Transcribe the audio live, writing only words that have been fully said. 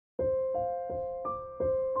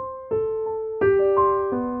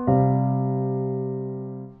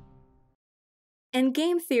In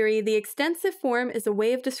game theory, the extensive form is a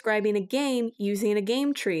way of describing a game using a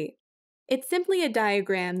game tree. It's simply a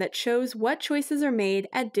diagram that shows what choices are made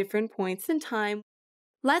at different points in time.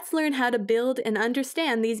 Let's learn how to build and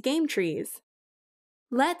understand these game trees.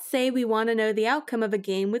 Let's say we want to know the outcome of a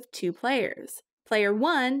game with two players, player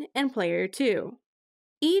 1 and player 2.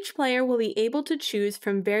 Each player will be able to choose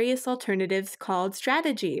from various alternatives called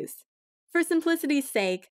strategies. For simplicity's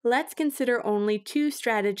sake, let's consider only two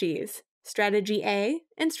strategies, strategy A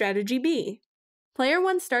and strategy B. Player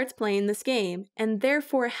 1 starts playing this game and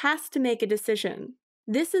therefore has to make a decision.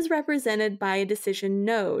 This is represented by a decision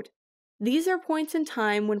node. These are points in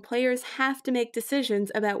time when players have to make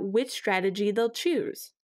decisions about which strategy they'll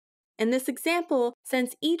choose. In this example,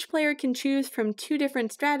 since each player can choose from two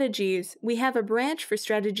different strategies, we have a branch for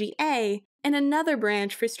strategy A and another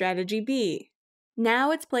branch for strategy B.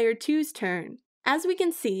 Now it's player 2's turn. As we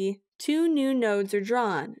can see, two new nodes are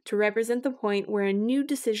drawn to represent the point where a new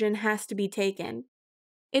decision has to be taken.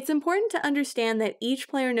 It's important to understand that each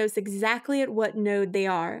player knows exactly at what node they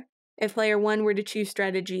are. If player 1 were to choose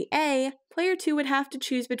strategy A, player 2 would have to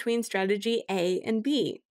choose between strategy A and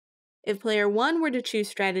B. If player 1 were to choose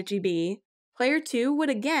strategy B, player 2 would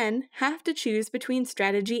again have to choose between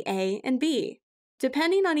strategy A and B.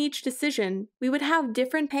 Depending on each decision, we would have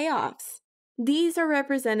different payoffs. These are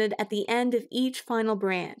represented at the end of each final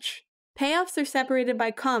branch. Payoffs are separated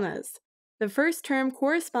by commas, the first term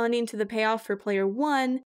corresponding to the payoff for player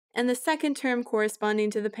 1 and the second term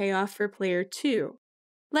corresponding to the payoff for player 2.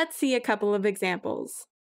 Let's see a couple of examples.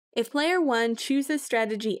 If player 1 chooses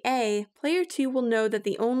strategy A, player 2 will know that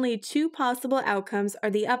the only two possible outcomes are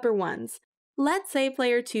the upper ones. Let's say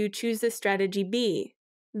player 2 chooses strategy B.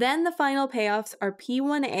 Then the final payoffs are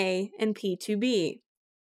P1A and P2B.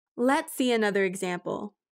 Let's see another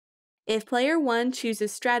example. If player 1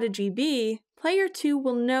 chooses strategy B, player 2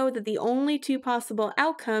 will know that the only two possible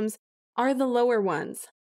outcomes are the lower ones.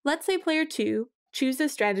 Let's say player 2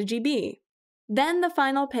 chooses strategy B. Then the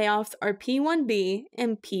final payoffs are P1B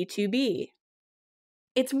and P2B.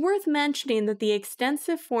 It's worth mentioning that the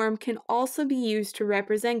extensive form can also be used to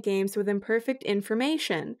represent games with imperfect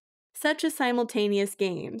information, such as simultaneous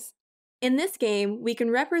games. In this game, we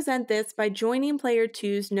can represent this by joining player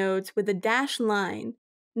 2's nodes with a dashed line.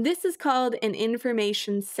 This is called an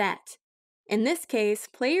information set. In this case,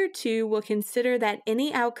 player 2 will consider that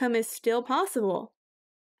any outcome is still possible.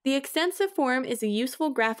 The extensive form is a useful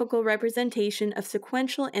graphical representation of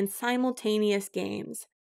sequential and simultaneous games.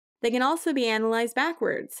 They can also be analyzed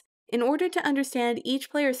backwards, in order to understand each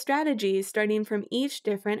player's strategies starting from each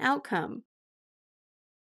different outcome.